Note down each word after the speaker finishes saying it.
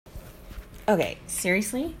Okay,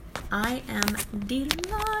 seriously, I am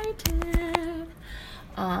delighted.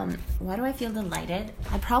 Why do I feel delighted?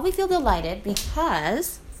 I probably feel delighted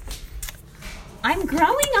because I'm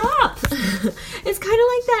growing up. It's kind of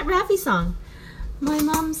like that Raffi song. My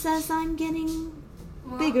mom says I'm getting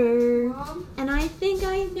bigger, Mom? and I think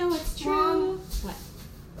I know it's true. Mom? What?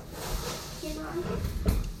 Can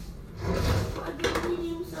I've been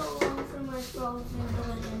waiting so long for my frozen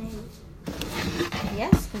lemonade.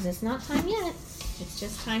 Yes, because it's not time yet. It's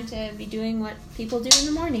just time to be doing what people do in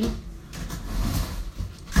the morning.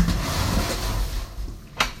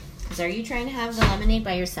 Because are you trying to have the lemonade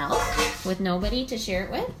by yourself with nobody to share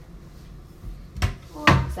it with?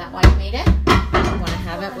 Is that why you made it? You want to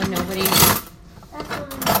have it with nobody? That's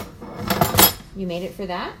what You made it for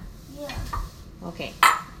that? yeah. Okay.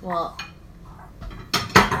 Well,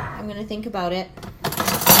 I'm going to think about it.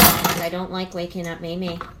 I don't like waking up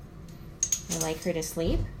Maymay. I like her to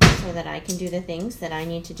sleep so that I can do the things that I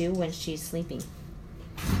need to do when she's sleeping.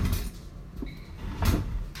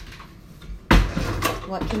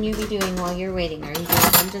 What can you be doing while you're waiting? Are you doing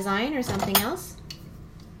some design or something else?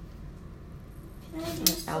 Can I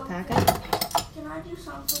do Alpaca? Can I do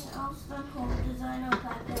something else than home design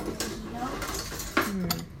alpaca and mosquito?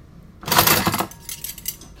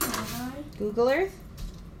 Can I? Google Earth?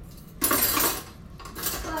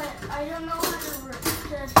 But I don't know how to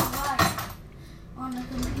divide on the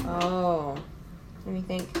computer. Oh. Let me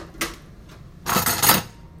think.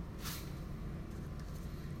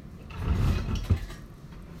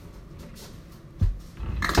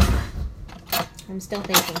 I'm still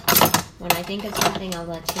thinking. When I think of something, I'll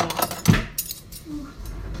let you know.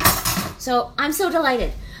 So, I'm so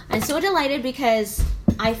delighted. I'm so delighted because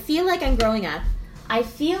I feel like I'm growing up. I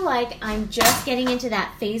feel like I'm just getting into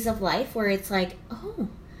that phase of life where it's like, oh,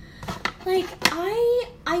 like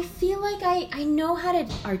I feel like I know how to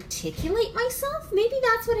articulate myself. Maybe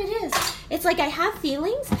that's what it is. It's like I have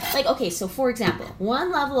feelings. Like, okay, so for example,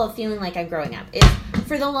 one level of feeling like I'm growing up is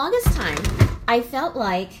for the longest time, I felt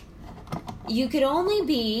like you could only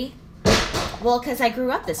be, well, because I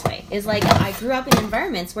grew up this way. Is like I grew up in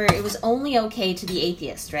environments where it was only okay to be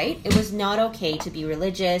atheist, right? It was not okay to be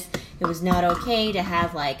religious. It was not okay to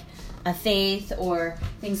have like a faith or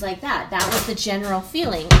things like that. That was the general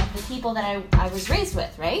feeling of the people that I was raised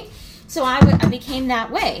with, right? So I became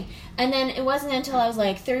that way. And then it wasn't until I was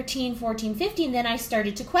like 13, 14, 15, then I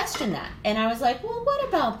started to question that. And I was like, well, what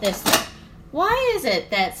about this? Why is it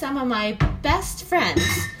that some of my best friends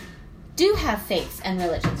do have faiths and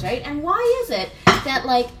religions, right? And why is it that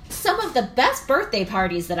like some of the best birthday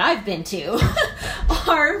parties that I've been to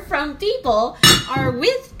are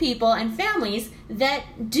with people and families that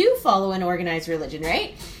do follow an organized religion,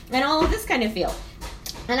 right? And all of this kind of feel.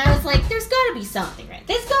 And I was like, there's got to be something, right?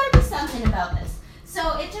 There's got to be something about this.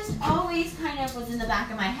 So it just always kind of was in the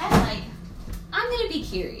back of my head, like, I'm going to be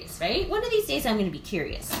curious, right? One of these days I'm going to be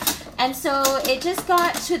curious. And so it just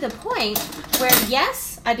got to the point where,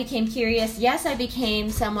 yes, I became curious. Yes, I became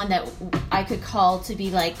someone that I could call to be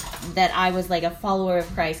like, that I was like a follower of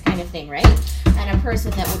Christ kind of thing, right? And a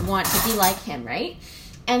person that would want to be like him, right?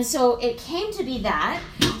 And so it came to be that.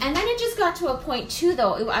 And then it just got to a point too,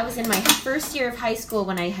 though. I was in my first year of high school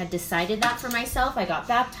when I had decided that for myself. I got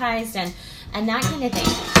baptized and that kind of thing.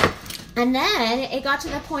 And then it got to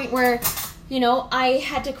the point where, you know, I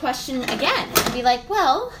had to question again and be like,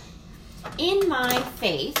 well, in my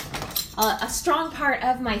faith, a strong part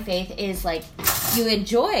of my faith is like you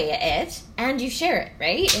enjoy it and you share it,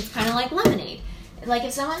 right? It's kind of like lemonade. Like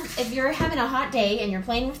if you're having a hot day and you're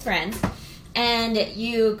playing with friends and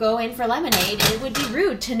you go in for lemonade, it would be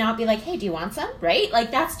rude to not be like, hey, do you want some? Right?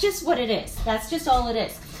 Like that's just what it is. That's just all it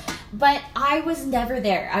is. But I was never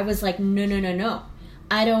there. I was like, no.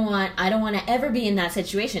 I don't want to ever be in that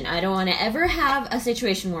situation. I don't want to ever have a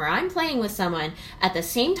situation where I'm playing with someone at the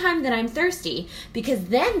same time that I'm thirsty, because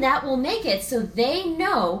then that will make it so they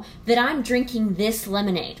know that I'm drinking this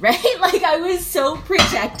lemonade, right? Like I was so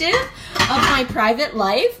protective of my private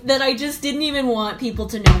life that I just didn't even want people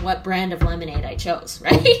to know what brand of lemonade I chose,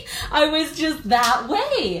 right? I was just that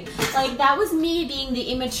way. Like that was me being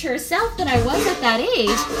the immature self that I was at that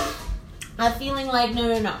age. I'm feeling like,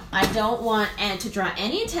 no. I don't want to draw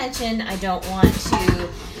any attention. I don't want to,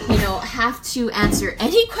 have to answer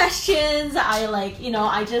any questions.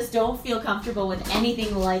 I just don't feel comfortable with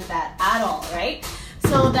anything like that at all, right?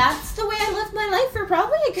 So that's the way I lived my life for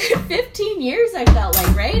probably a good 15 years, I felt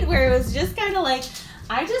like, right? Where it was just kind of like,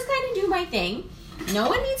 I just kind of do my thing. No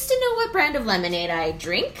one needs to know what brand of lemonade I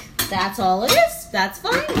drink. That's all it is. That's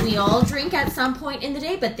fine. We all drink at some point in the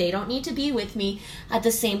day, but they don't need to be with me at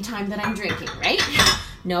the same time that I'm drinking, right?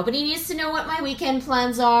 Nobody needs to know what my weekend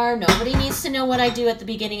plans are. Nobody needs to know what I do at the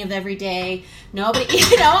beginning of every day. Nobody,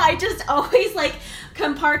 I just always like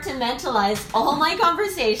compartmentalize all my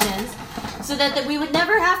conversations so that we would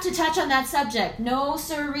never have to touch on that subject. No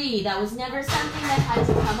siree. That was never something that had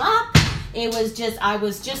to come up. It was just, I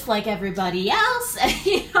was just like everybody else,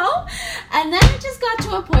 And then I just got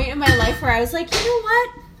to a point in my life where I was like, you know what?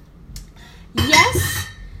 Yes,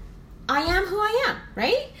 I am who I am,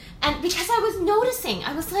 right? And because I was noticing,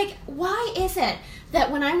 I was like, why is it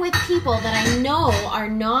that when I'm with people that I know are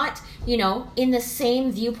not, in the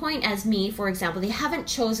same viewpoint as me, for example, they haven't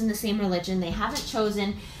chosen the same religion, they haven't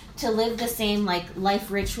chosen to live the same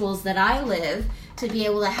life rituals that I live to be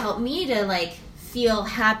able to help me to feel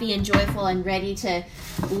happy and joyful and ready to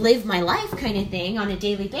live my life kind of thing on a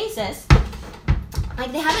daily basis.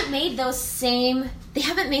 They haven't made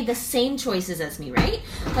the same choices as me, right?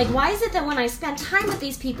 Why is it that when I spend time with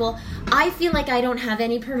these people, I feel like I don't have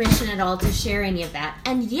any permission at all to share any of that,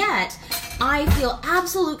 and yet I feel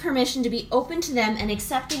absolute permission to be open to them and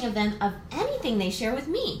accepting of them of anything they share with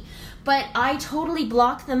me. But I totally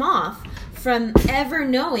block them off from ever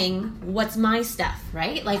knowing what's my stuff,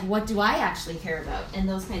 right? What do I actually care about and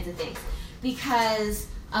those kinds of things, because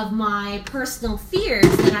of my personal fears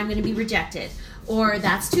that I'm going to be rejected, or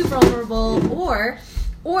that's too vulnerable, or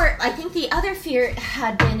I think the other fear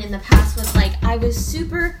had been in the past was I was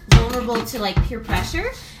super vulnerable to peer pressure,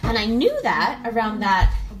 and I knew that around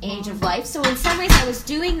that age of life. So in some ways I was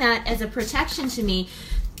doing that as a protection to me,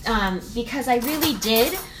 because I really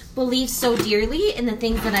did believe so dearly in the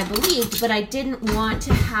things that I believed, but I didn't want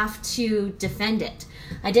to have to defend it.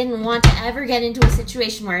 I didn't want to ever get into a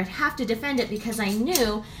situation where I'd have to defend it, because I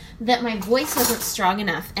knew that my voice wasn't strong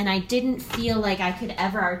enough, and I didn't feel like I could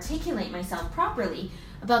ever articulate myself properly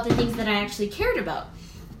about the things that I actually cared about,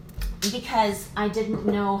 because I didn't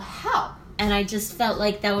know how, and I just felt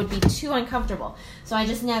like that would be too uncomfortable. So I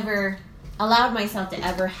just never allowed myself to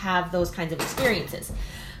ever have those kinds of experiences.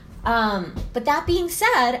 But that being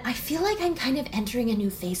said, I feel like I'm kind of entering a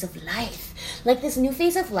new phase of life. This new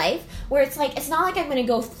phase of life where it's not like I'm going to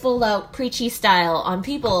go full out preachy style on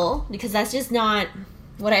people, because that's just not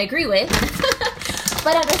what I agree with.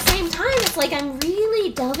 But at the same time, it's I'm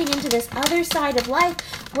really delving into this other side of life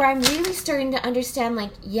where I'm really starting to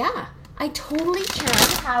understand, yeah, I totally can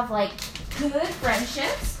have good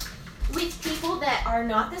friendships with people that are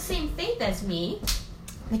not the same faith as me.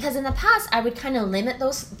 Because in the past, I would kind of limit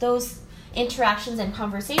those interactions and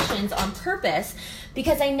conversations on purpose,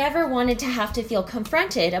 because I never wanted to have to feel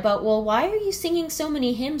confronted about, well, why are you singing so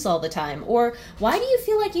many hymns all the time? Or why do you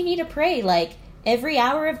feel like you need to pray every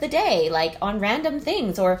hour of the day, on random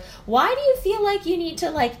things? Or why do you feel like you need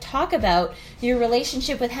to talk about your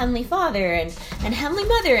relationship with Heavenly Father and Heavenly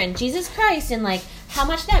Mother and Jesus Christ and how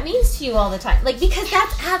much that means to you all the time? Because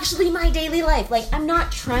that's actually my daily life. I'm not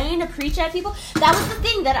trying to preach at people. That was the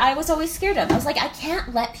thing that I was always scared of. I was I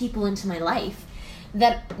can't let people into my life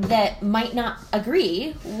that might not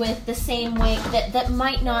agree with the same way, that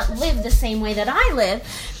might not live the same way that I live,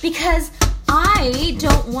 because I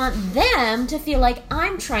don't want them to feel like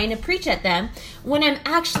I'm trying to preach at them when I'm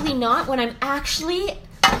actually not, when I'm actually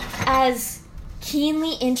as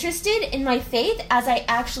keenly interested in my faith as I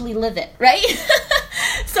actually live it, right?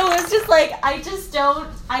 So it's just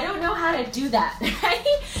I don't know how to do that,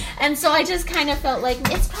 right? And so I just kind of felt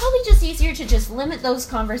it's probably just easier to just limit those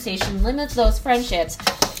conversations, limit those friendships,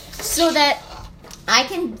 so that I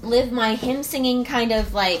can live my hymn singing kind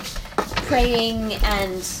of praying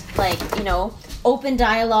and open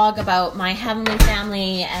dialogue about my heavenly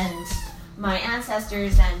family and my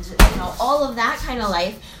ancestors and all of that kind of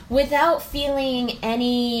life, without feeling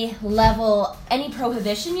any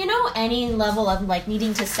prohibition, any level of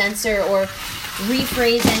needing to censor or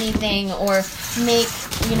rephrase anything or make,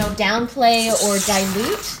 downplay or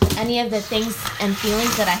dilute any of the things and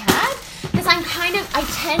feelings that I had. Because I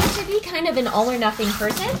tend to be kind of an all or nothing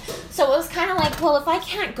person. So it was kind of well, if I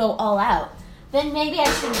can't go all out, then maybe I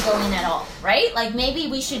shouldn't go in at all, right? Maybe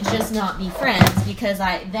we should just not be friends, because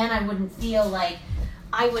then I wouldn't feel like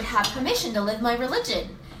I would have permission to live my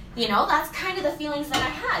religion. That's kind of the feelings that I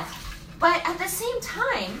had. But at the same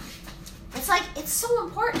time, it's so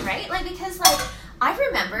important, right? Because I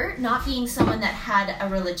remember not being someone that had a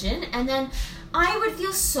religion, and then I would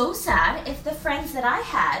feel so sad if the friends that I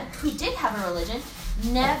had who did have a religion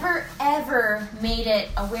never ever made it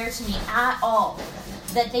aware to me at all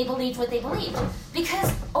that they believed what they believed.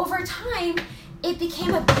 Because over time, it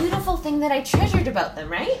became a beautiful thing that I treasured about them,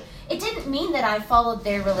 right? It didn't mean that I followed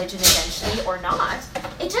their religion eventually or not.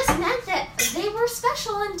 It just meant that they were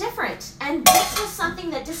special and different. And this was something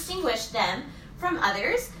that distinguished them from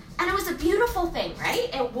others. And it was a beautiful thing, right?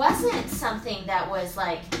 It wasn't something that was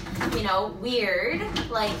like, you know, weird,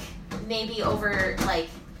 like maybe over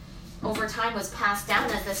time was passed down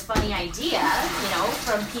as this funny idea, you know,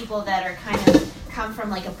 from people that are kind of come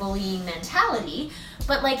from like a bullying mentality.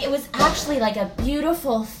 But like it was actually like a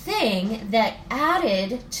beautiful thing that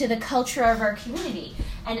added to the culture of our community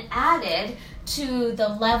and added to the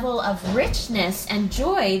level of richness and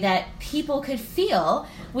joy that people could feel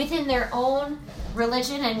within their own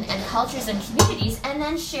religion and cultures and communities, and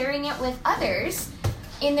then sharing it with others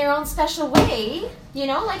in their own special way. You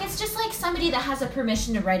know, like it's just like somebody that has a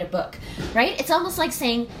permission to write a book, right? It's almost like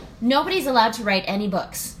saying nobody's allowed to write any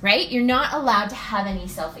books, right? You're not allowed to have any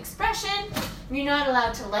self-expression. You're not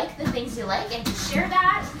allowed to like the things you like and to share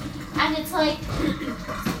that. And it's like,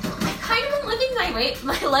 I've kind of been living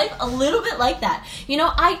my life a little bit like that. You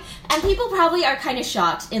know, and people probably are kind of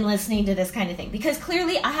shocked in listening to this kind of thing, because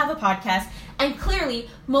clearly I have a podcast, and clearly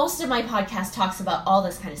most of my podcast talks about all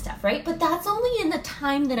this kind of stuff, right? But that's only in the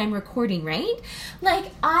time that I'm recording, right?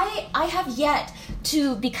 Like, I have yet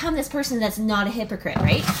to become this person that's not a hypocrite,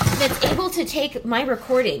 right? That's able to take my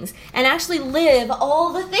recordings and actually live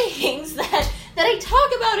all the things that I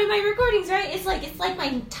talk about in my recordings, right? It's like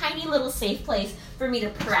my tiny little safe place for me to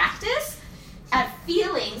practice at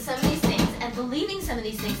feeling some of these things and believing some of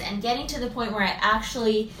these things and getting to the point where I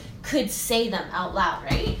actually could say them out loud,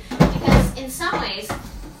 right? Because in some ways,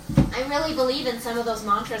 I really believe in some of those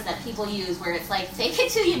mantras that people use where it's like, fake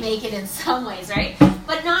it till you make it in some ways, right?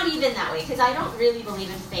 But not even that way, because I don't really believe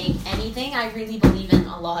in fake anything. I really believe in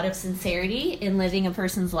a lot of sincerity in living a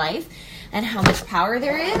person's life and how much power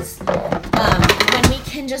there is when we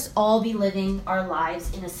can just all be living our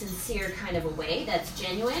lives in a sincere kind of a way that's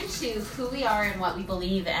genuine to who we are and what we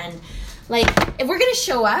believe. And like, if we're going to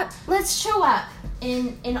show up, let's show up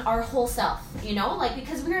in our whole self, you know, like,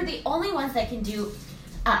 because we are the only ones that can do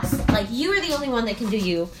us. Like, you are the only one that can do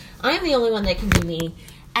you. I'm the only one that can do me.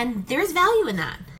 And there's value in that.